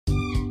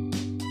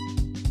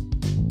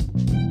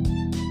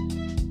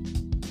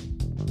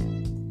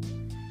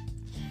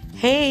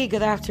Hey,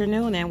 good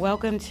afternoon, and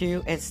welcome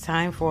to It's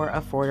Time for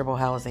Affordable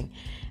Housing.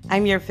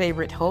 I'm your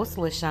favorite host,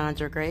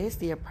 LaShondra Grace,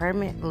 the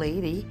apartment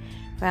lady,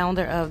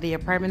 founder of the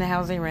Apartment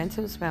Housing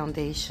Rentals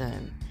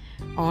Foundation,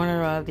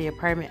 owner of the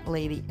Apartment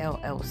Lady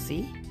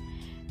LLC,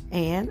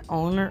 and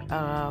owner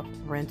of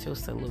Rental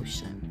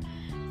Solution.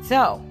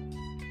 So,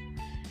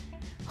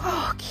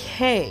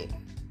 okay,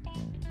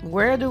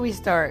 where do we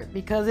start?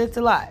 Because it's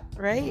a lot,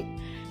 right?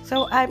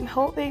 So I'm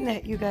hoping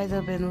that you guys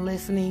have been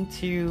listening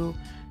to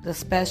the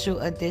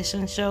special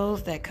edition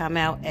shows that come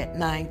out at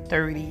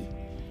 9:30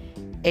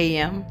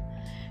 a.m.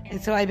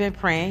 And so I've been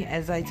praying,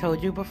 as I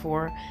told you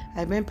before.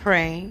 I've been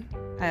praying.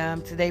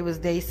 Today was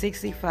day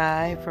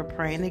 65 for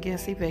praying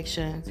against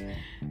evictions.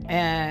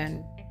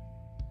 And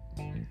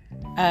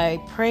I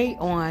pray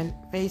on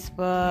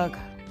Facebook,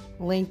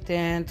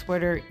 LinkedIn,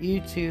 Twitter,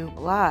 YouTube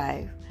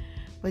Live.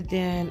 But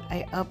then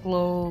I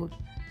upload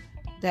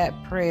that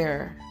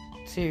prayer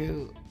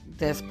to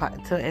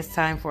It's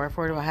Time for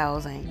Affordable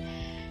Housing.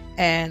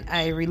 And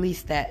I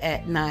released that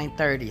at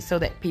 9:30 so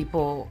that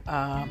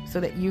so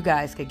that you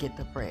guys could get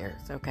the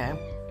prayers, okay?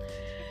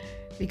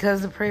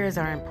 Because the prayers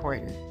are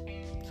important.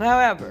 So,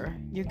 however,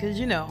 because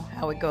you know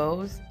how it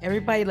goes.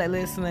 Everybody that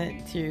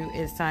listening to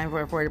It's Time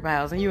for Affordable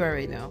Housing, you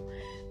already know.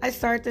 I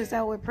start this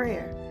out with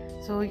prayer.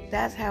 So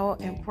that's how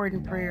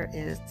important prayer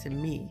is to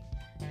me.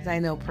 Because I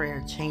know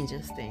prayer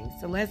changes things.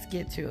 So let's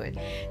get to it.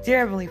 Dear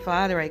Heavenly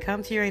Father, I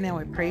come to you right now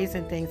with praise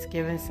and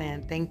thanksgiving,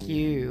 saying thank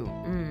you.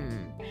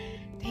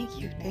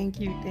 Thank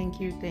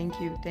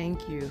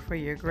you for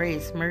your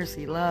grace,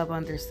 mercy, love,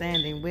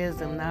 understanding,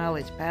 wisdom,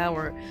 knowledge,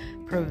 power,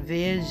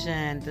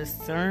 provision,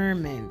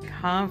 discernment,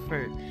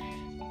 comfort.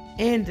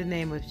 In the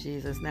name of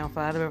Jesus. Now,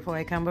 Father, before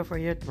I come before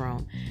your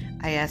throne,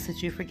 I ask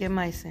that you forgive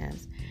my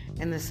sins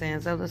and the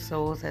sins of the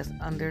souls that's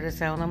under the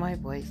sound of my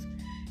voice,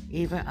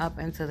 even up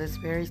until this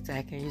very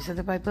second. You said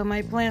if I put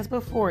my plans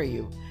before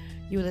you,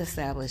 you will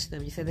establish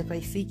them. You said, if I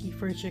seek ye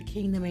first your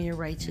kingdom and your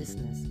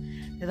righteousness,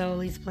 that all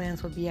these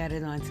plans will be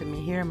added unto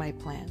me. Here are my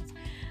plans.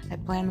 I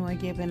plan on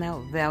giving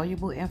out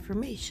valuable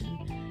information.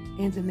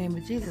 In the name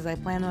of Jesus, I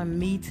plan on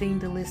meeting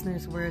the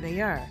listeners where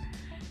they are.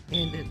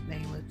 In the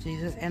name of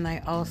Jesus. And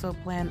I also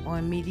plan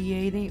on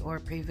mediating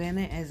or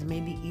preventing as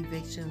many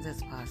evictions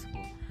as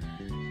possible.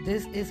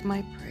 This is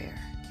my prayer.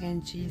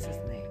 In Jesus'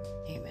 name,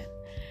 amen.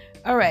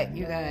 All right,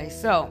 you guys.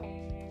 So,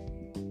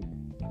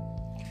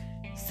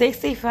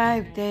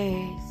 65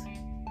 days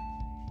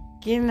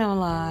getting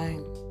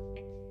online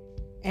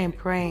and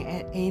praying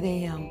at 8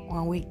 a.m.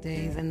 on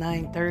weekdays and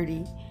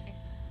 9:30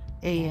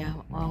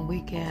 a.m. on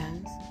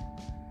weekends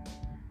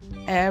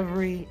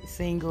every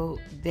single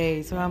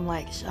day. So I'm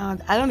like,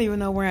 Sean, I don't even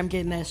know where I'm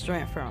getting that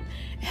strength from.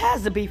 It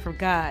has to be from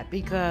God,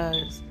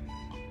 because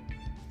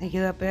I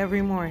get up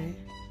every morning,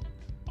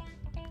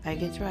 I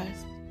get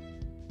dressed,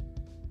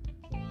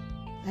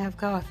 I have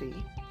coffee,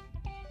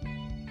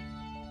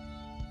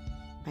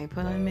 I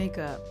put on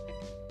makeup,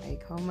 I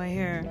comb my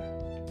hair,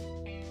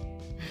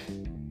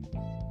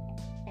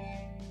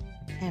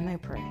 and I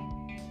pray.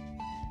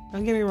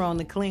 Don't get me wrong,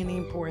 the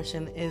cleaning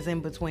portion is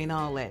in between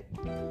all that.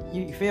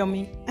 You feel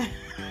me?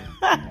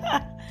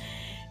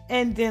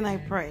 And then I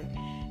pray.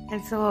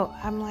 And so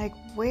I'm like,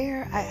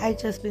 I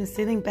just been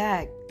sitting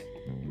back,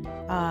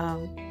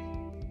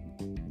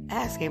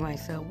 asking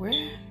myself, where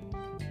did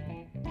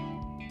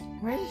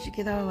you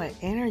get all that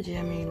energy?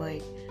 I mean,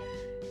 like,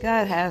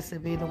 God has to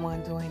be the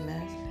one doing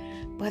this.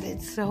 But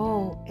it's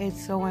so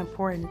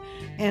important.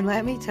 And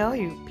let me tell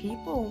you,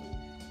 people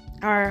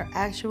are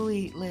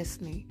actually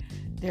listening.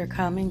 They're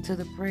coming to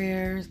the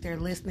prayers. They're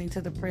listening to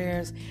the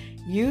prayers.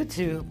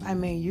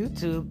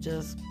 YouTube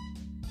just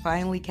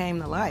finally came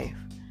to life.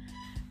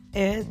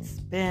 It's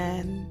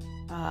been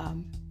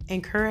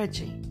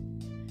encouraging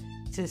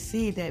to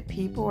see that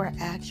people are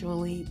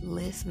actually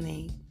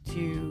listening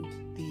to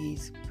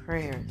these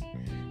prayers.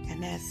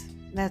 And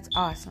that's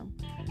awesome,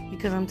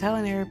 because I'm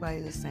telling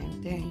everybody the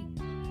same thing.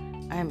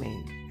 I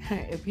mean,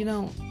 if you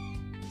don't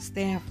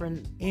stand for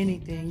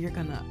anything, you're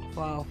gonna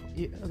fall.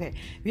 If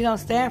you don't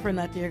stand for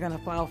nothing, you're gonna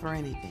fall for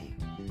anything.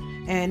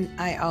 And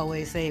I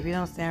always say, if you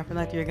don't stand for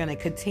nothing, you're gonna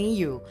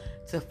continue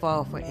to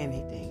fall for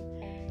anything,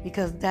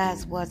 because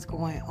that's what's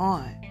going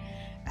on.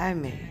 I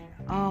mean,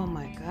 oh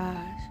my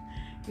gosh,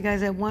 you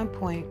guys. At one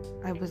point,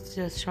 I was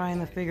just trying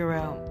to figure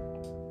out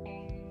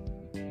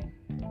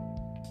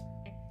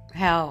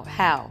how.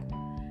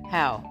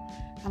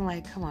 I'm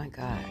like, come on,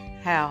 God,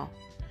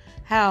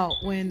 how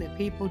when the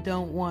people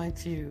don't want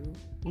to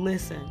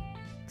listen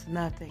to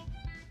nothing?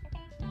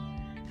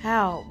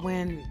 How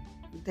when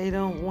they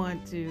don't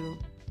want to,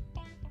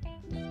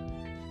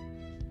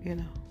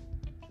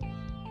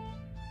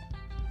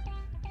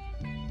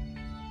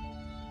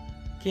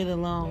 get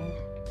along?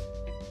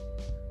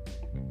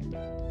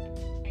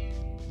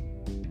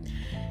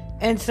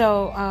 And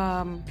so,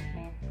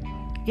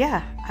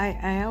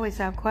 I always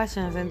have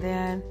questions, and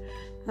then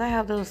when I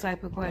have those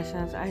type of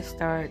questions, I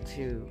start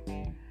to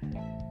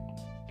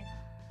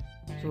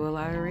do a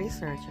lot of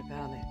research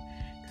about it.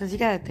 Because you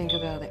got to think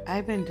about it.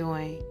 I've been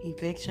doing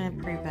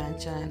eviction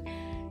prevention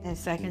and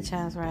second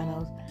chance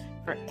rentals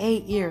for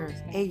 8 years.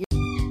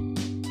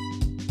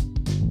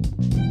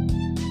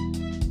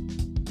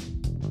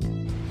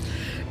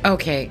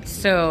 Okay,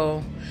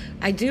 so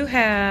I do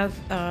have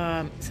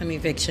some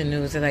eviction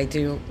news that I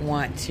do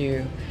want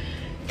to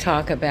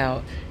talk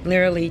about.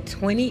 Literally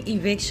 20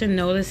 eviction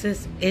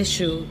notices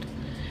issued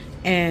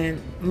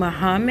in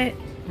Muhammad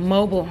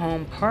Mobile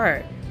Home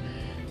Park.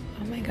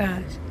 Oh my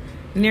gosh.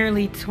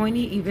 Nearly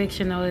 20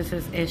 eviction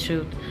notices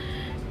issued.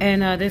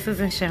 And this is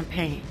in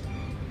Champaign,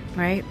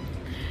 right?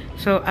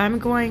 So I'm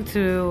going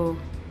to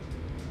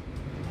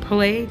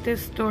play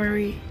this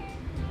story.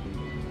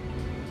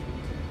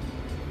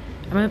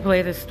 I'm going to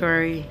play this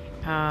story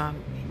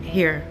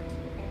here.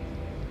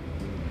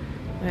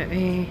 Let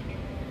me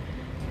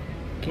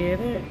get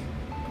it.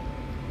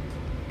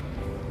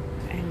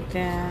 And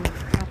then,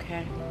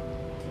 okay.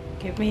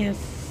 Give me a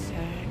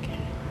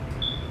second.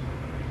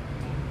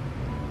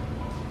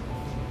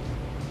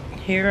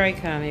 Here I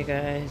come, you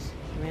guys.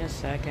 Give me a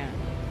second.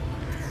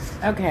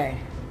 Okay.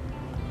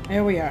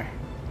 Here we are.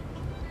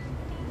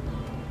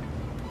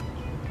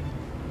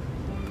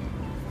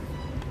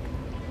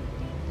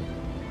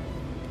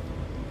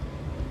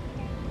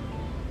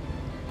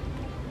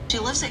 She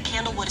lives at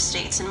Candlewood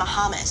Estates in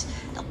Muhammad.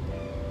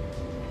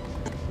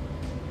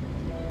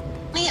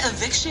 Many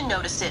eviction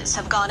notices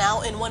have gone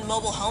out in one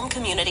mobile home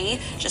community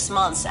just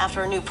months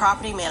after a new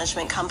property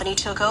management company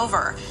took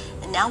over.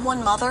 And now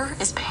one mother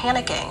is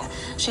panicking.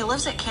 She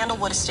lives at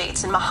Candlewood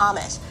Estates in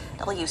Muhammad.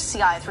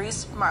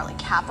 WCI3's Marley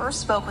Capper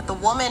spoke with the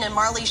woman, and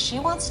Marley, she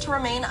wants to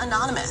remain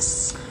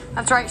anonymous.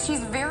 That's right.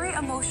 She's very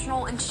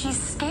emotional and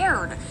she's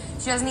scared.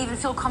 She doesn't even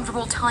feel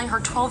comfortable telling her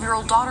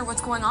 12-year-old daughter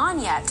what's going on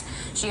yet.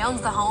 She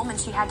owns the home and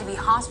she had to be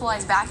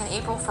hospitalized back in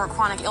April for a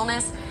chronic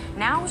illness.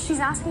 Now she's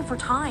asking for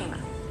time.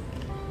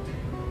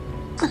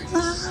 I'm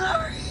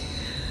sorry.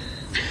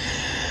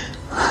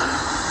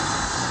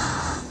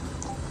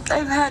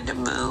 I've had to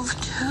move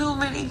too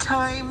many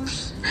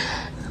times.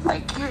 My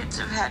kids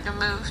have had to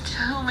move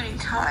too many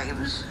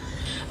times.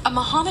 A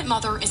Muhammad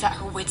mother is at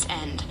her wit's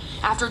end.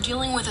 After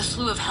dealing with a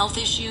slew of health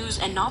issues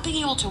and not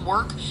being able to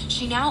work,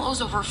 she now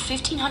owes over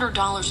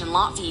 $1,500 in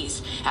lot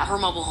fees at her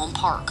mobile home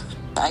park.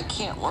 I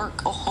can't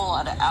work a whole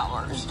lot of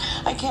hours.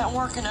 I can't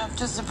work enough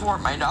to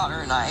support my daughter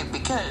and I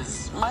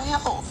because my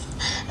health.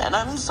 And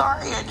I'm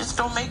sorry, I just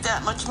don't make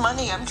that much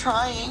money. I'm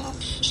trying.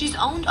 She's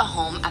owned a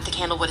home at the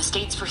Candlewood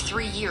Estates for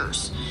 3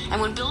 years. And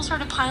when bills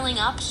started piling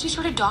up, she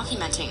started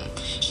documenting.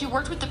 She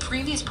worked with the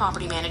previous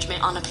property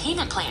management on a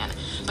payment plan,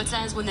 but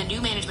says when the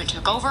new management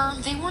took over,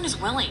 they weren't as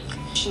willing.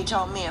 She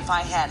told me if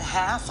I had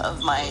half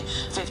of my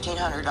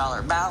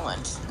 $1,500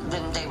 balance,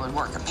 then they would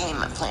work a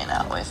payment plan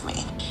out with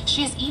me.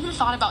 She has even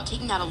thought about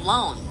taking out a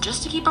loan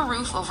just to keep a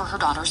roof over her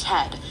daughter's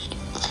head.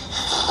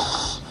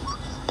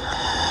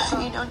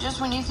 You know,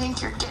 just when you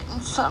think you're getting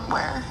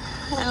somewhere.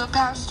 In the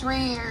past 3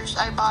 years,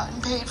 I bought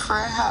and paid for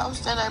a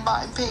house, and I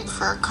bought and paid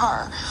for a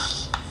car.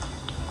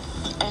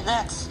 And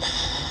that's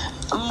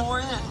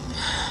more than...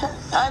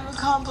 I've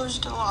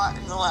accomplished a lot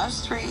in the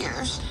last 3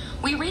 years.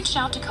 We reached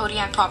out to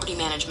Kodiak Property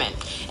Management.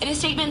 In a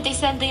statement, they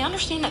said they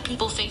understand that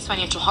people face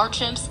financial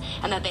hardships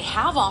and that they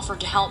have offered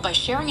to help by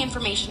sharing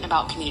information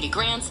about community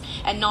grants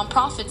and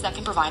nonprofits that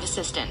can provide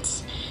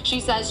assistance. She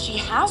says she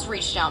has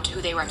reached out to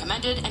who they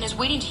recommended and is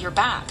waiting to hear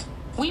back.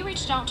 We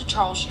reached out to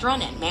Charles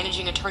Strunnen,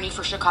 managing attorney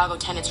for Chicago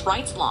Tenants'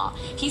 Rights Law.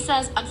 He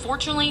says,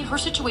 unfortunately, her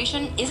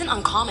situation isn't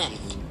uncommon.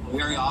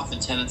 Very often,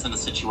 tenants in a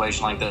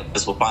situation like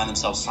this will find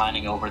themselves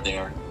signing over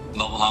their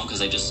mobile home because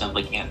they just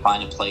simply can't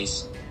find a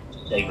place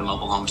to take the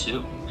mobile home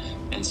to.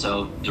 And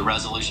so the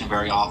resolution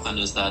very often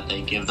is that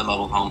they give the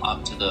mobile home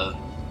up to the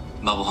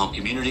mobile home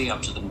community,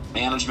 up to the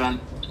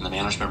management, and the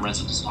management rents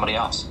it to somebody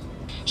else.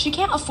 She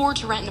can't afford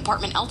to rent an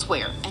apartment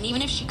elsewhere, and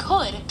even if she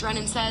could,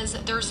 Drennan says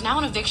there's now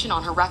an eviction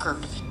on her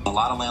record. A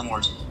lot of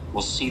landlords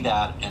will see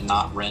that and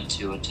not rent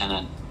to a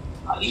tenant,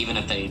 even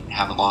if they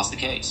haven't lost the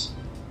case.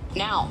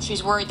 Now,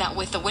 she's worried that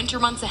with the winter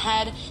months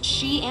ahead,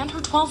 she and her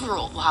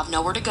 12-year-old will have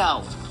nowhere to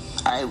go.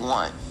 I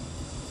want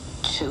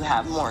to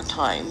have more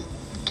time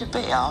to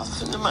pay off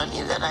the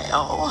money that I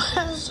owe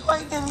so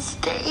I can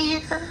stay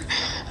here.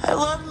 I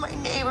love my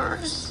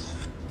neighbors.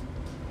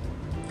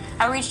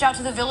 I reached out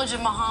to the village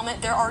of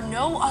Muhammad. There are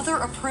no other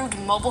approved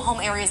mobile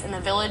home areas in the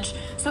village,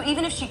 so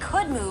even if she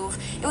could move,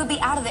 it would be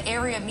out of the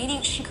area,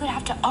 meaning she could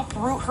have to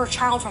uproot her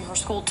child from her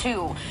school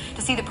too.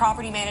 To see the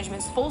property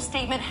management's full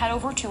statement, head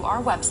over to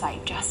our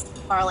website.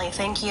 Marley,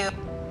 thank you.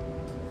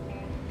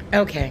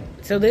 Okay,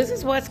 so this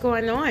is what's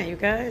going on, you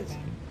guys.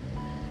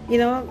 You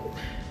know,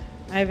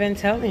 I've been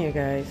telling you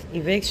guys,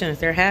 evictions,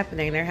 they're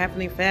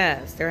happening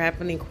fast, they're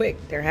happening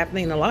quick, they're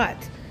happening a lot,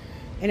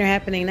 and they're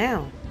happening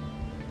now.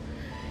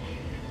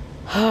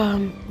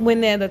 When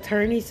that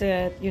attorney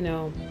said, you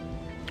know,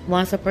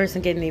 once a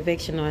person gets an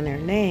eviction on their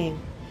name,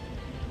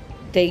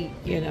 they,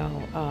 you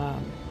know,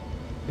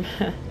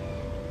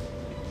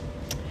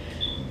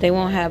 they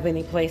won't have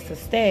any place to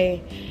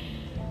stay,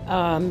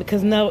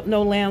 because no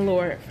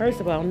landlord,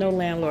 first of all, no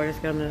landlord is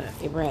going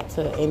to rent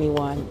to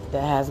anyone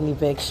that has an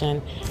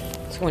eviction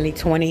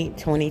 2020,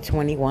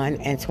 2021,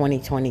 and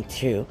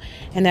 2022.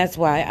 And that's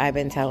why I've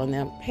been telling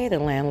them, pay the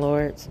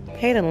landlords.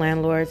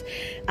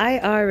 I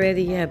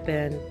already have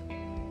been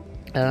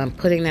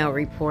putting out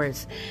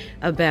reports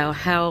about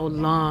how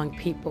long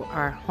people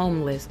are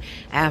homeless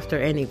after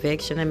an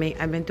eviction. I mean,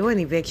 I've been doing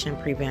eviction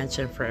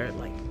prevention for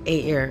like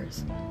 8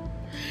 years.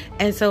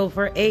 And so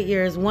for 8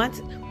 years,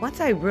 once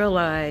I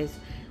realized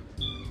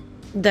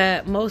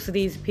that most of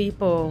these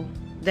people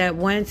that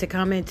wanted to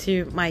come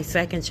into my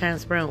Second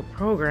Chance Rental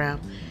program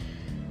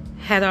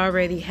had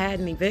already had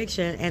an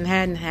eviction and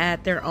hadn't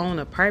had their own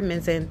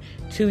apartments in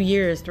 2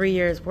 years, 3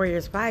 years, 4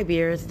 years, 5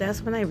 years,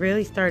 that's when I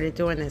really started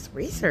doing this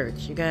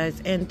research, you guys.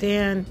 And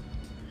then,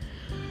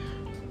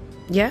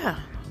 yeah,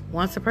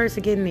 once a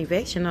person gets an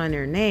eviction on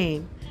their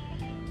name,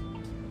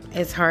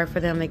 it's hard for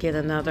them to get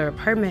another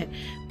apartment.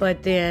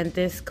 But then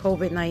this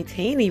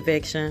COVID-19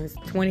 evictions,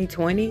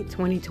 2020,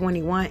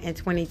 2021, and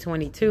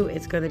 2022,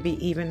 it's going to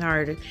be even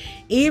harder,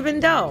 even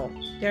though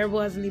there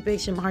was an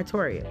eviction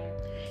moratorium.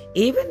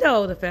 Even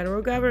though the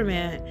federal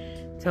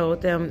government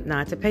told them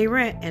not to pay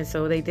rent, and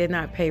so they did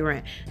not pay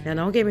rent. Now,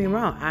 don't get me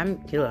wrong. I'm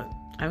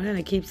going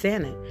to keep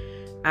saying it.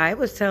 I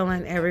was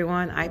telling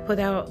everyone, I put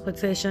out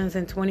petitions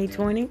in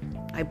 2020.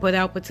 I put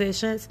out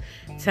petitions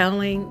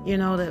telling,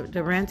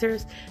 the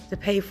renters to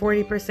pay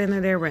 40%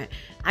 of their rent.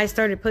 I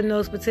started putting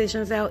those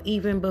petitions out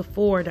even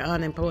before the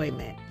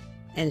unemployment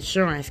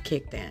insurance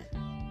kicked in.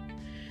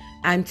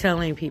 I'm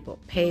telling people,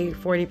 pay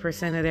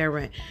 40% of their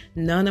rent.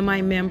 None of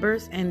my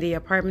members in the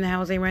Apartment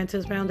Housing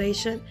Renters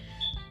Foundation,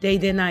 they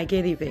did not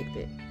get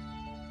evicted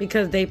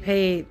because they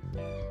paid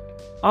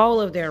all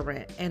of their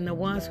rent. And the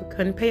ones who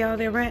couldn't pay all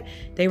their rent,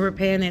 they were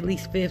paying at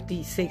least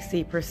 50,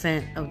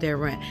 60% of their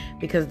rent,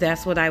 because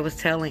that's what I was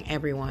telling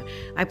everyone.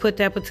 I put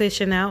that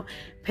petition out,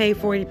 pay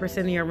 40%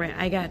 of your rent.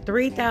 I got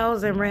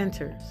 3,000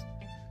 renters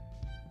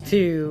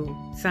to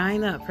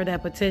sign up for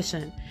that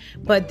petition.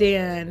 But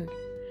then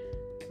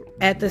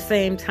at the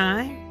same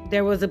time,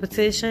 there was a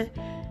petition,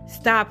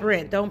 stop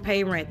rent, don't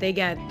pay rent. They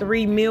got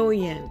 3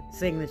 million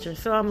signatures.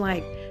 So I'm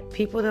like,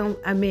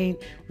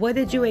 what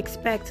did you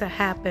expect to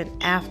happen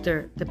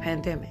after the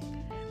pandemic?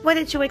 What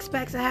did you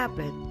expect to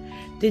happen?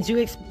 Did you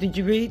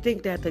really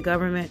think that the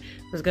government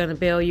was going to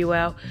bail you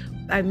out?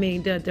 I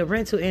mean, the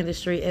rental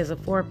industry is a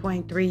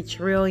 $4.3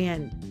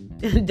 trillion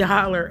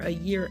a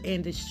year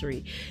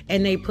industry.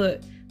 And they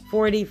put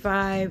almost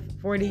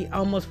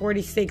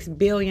 $46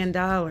 billion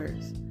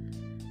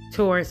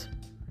towards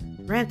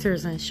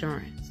renters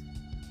insurance.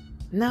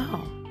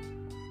 No.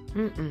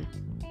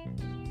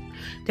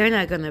 They're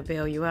not going to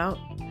bail you out.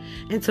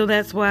 And so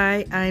that's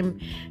why I'm,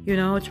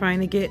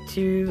 trying to get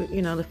to,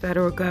 the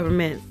federal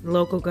government,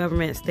 local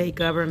government, state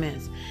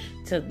governments,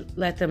 to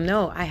let them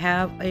know I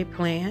have a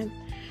plan.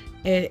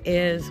 It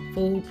is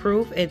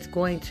foolproof. It's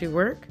going to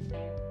work.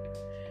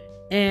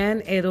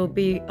 And it'll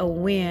be a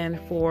win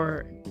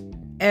for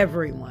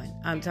everyone.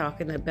 I'm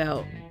talking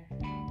about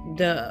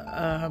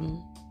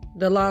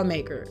the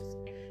lawmakers,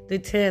 the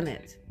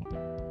tenants,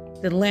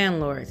 the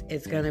landlords.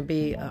 It's going to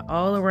be an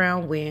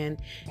all-around win.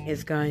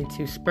 It's going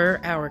to spur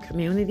our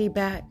community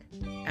back.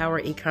 Our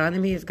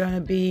economy is going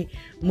to be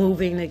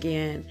moving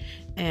again,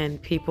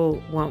 and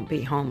people won't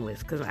be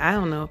homeless. Because I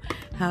don't know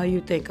how you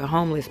think a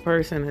homeless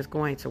person is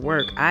going to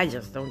work. I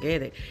just don't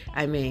get it.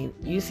 I mean,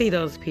 you see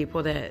those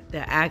people, the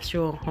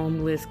actual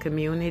homeless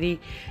community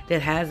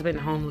that has been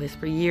homeless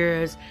for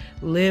years,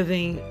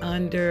 living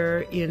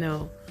under,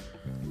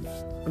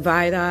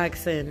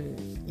 viaducts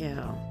and,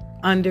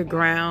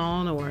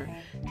 underground or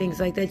things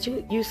like that.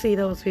 You see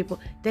those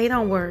people, they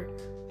don't work.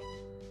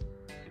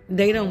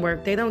 They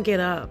don't get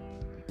up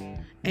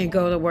and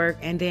go to work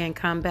and then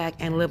come back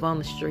and live on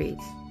the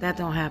streets. That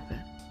don't happen.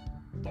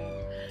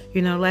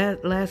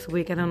 Last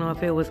week, I don't know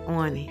if it was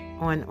on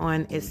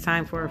It's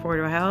Time for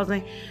Affordable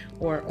Housing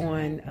or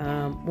on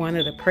one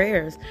of the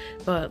prayers,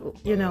 but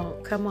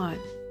come on.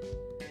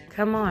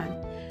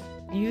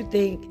 You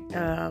think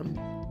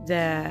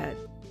that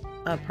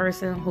a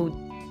person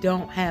who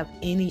don't have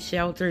any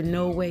shelter,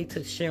 no way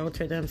to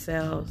shelter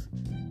themselves,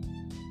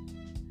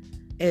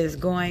 is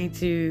going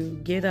to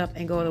get up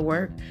and go to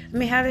work? I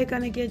mean, how are they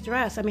going to get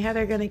dressed? I mean, how are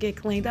they going to get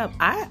cleaned up?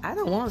 I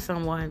don't want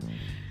someone,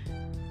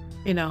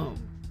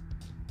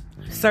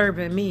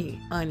 serving me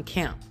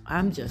unkempt.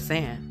 I'm just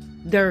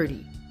saying,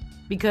 dirty,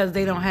 because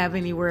they don't have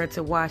anywhere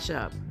to wash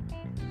up.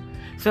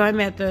 So I'm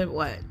at the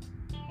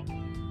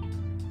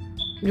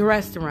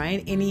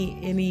restaurant,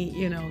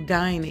 any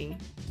dining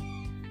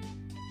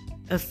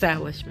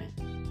establishment.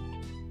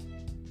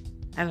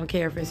 I don't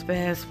care if it's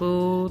fast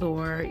food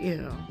or,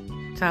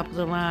 top of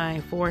the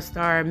line,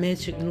 4-star,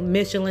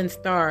 Michelin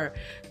star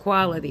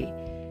quality.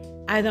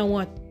 I don't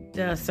want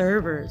the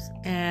servers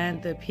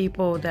and the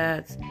people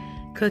that's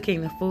cooking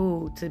the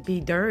food to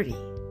be dirty,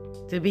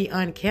 to be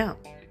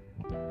unkempt.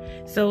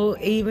 So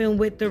even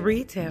with the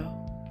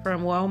retail,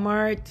 from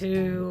Walmart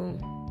to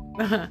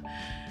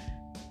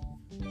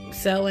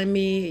selling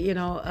me,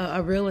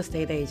 a real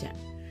estate agent,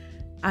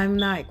 I'm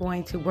not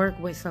going to work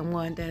with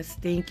someone that's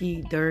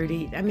stinky,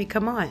 dirty. I mean,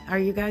 come on. Are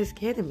you guys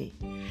kidding me?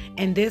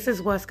 And this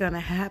is what's going to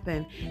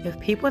happen if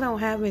people don't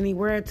have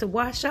anywhere to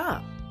wash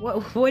up.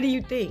 What do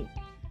you think?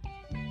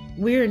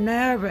 We're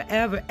never,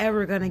 ever,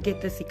 ever going to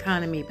get this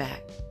economy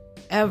back.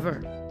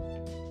 Ever.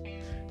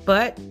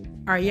 But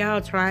Are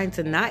y'all trying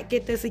to not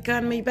get this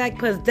economy back?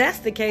 Because that's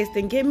the case,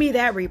 then give me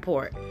that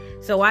report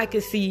so I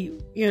can see,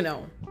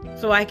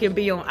 so I can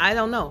be on. I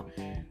don't know.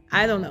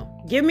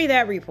 Give me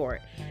that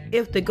report.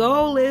 If the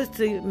goal is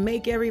to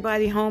make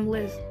everybody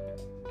homeless,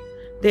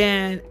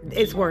 then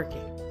it's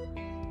working.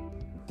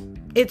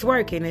 It's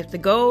working. If the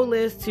goal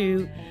is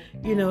to,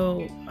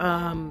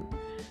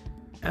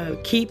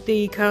 keep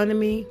the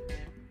economy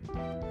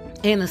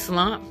in a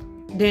slump,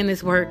 then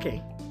it's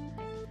working.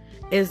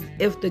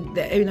 If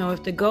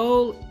the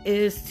goal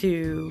is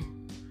to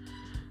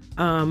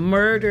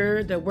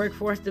murder the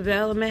workforce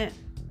development,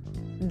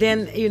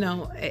 then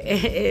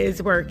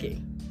it's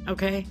working.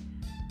 Okay,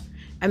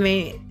 I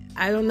mean,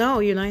 I don't know,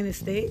 United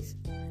States.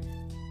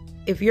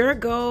 If your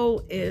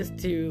goal is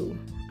to,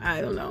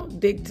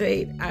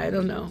 dictate,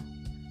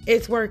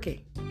 it's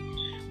working.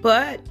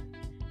 But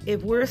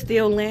if we're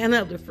still land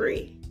of the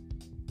free,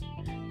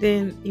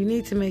 then you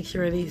need to make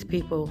sure these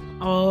people,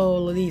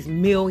 all of these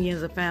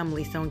millions of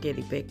families, don't get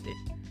evicted.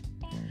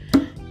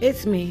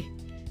 It's me.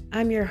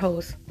 I'm your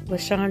host,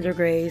 LaShondra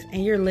Graves,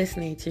 and you're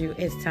listening to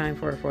It's Time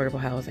for Affordable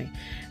Housing.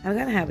 I'm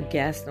going to have a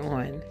guest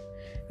on. I'm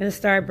going to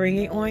start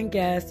bringing on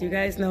guests. You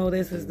guys know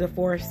this is the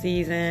 4th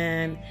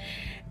season,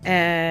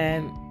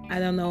 and I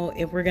don't know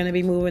if we're going to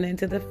be moving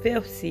into the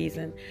 5th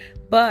season,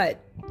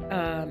 but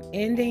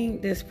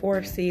ending this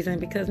 4th season,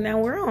 because now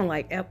we're on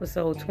like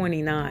episode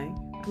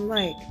 29. I'm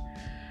like,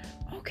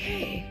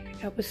 okay,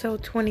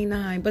 episode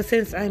 29. But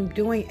since I'm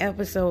doing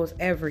episodes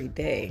every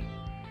day,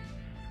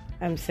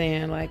 I'm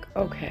saying like,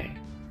 okay,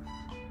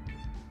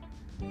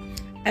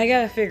 I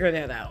got to figure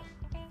that out,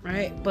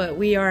 right? But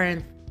we are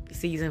in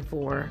season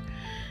 4,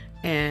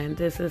 and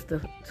this is the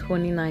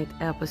 29th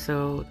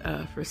episode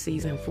for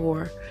season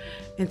 4.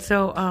 And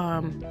so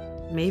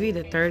maybe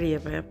the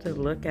 30th, I have to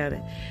look at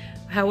it.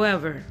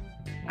 However,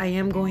 I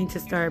am going to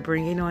start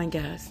bringing on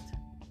guests.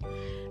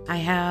 I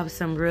have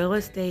some real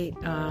estate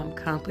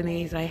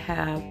companies. I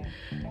have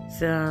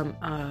some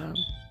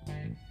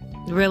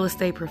real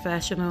estate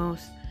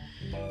professionals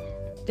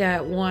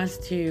that wants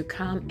to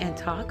come and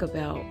talk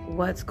about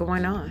what's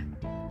going on.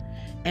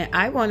 And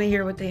I want to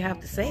hear what they have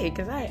to say,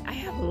 because I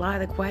have a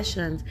lot of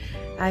questions.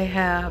 I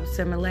have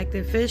some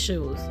elected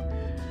officials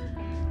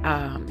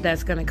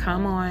that's going to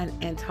come on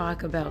and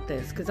talk about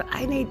this. Because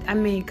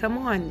come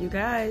on, you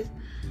guys.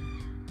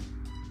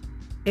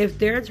 If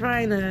they're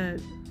trying to,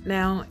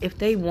 now, if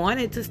they want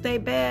it to stay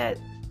bad,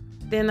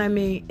 then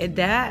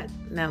they're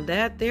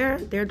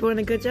doing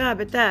a good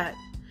job at that.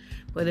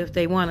 But if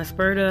they want to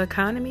spur the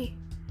economy,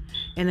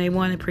 and they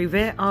want to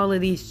prevent all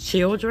of these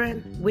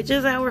children, which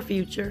is our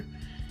future,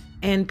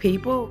 and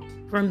people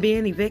from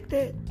being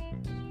evicted,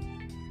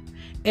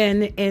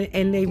 and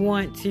they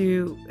want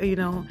to,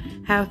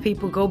 have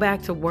people go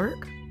back to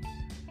work,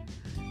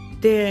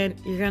 then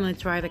you're going to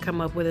try to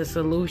come up with a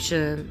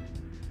solution,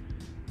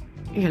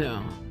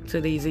 to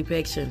these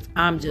evictions.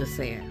 I'm just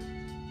saying,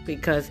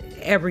 because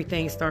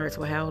everything starts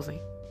with housing.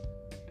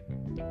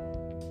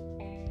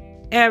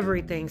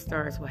 Everything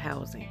starts with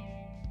housing.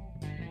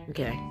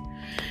 Okay.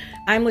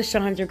 I'm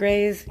LaShondra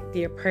Graves,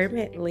 the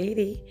apartment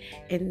lady,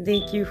 and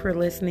thank you for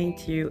listening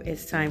to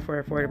It's Time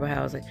for Affordable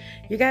Housing.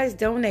 You guys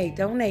donate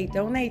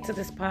to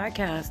this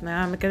podcast.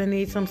 Now I'm going to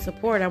need some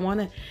support. I want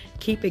to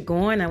keep it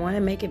going. I want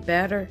to make it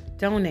better.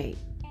 Donate.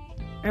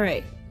 All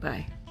right.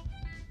 Bye.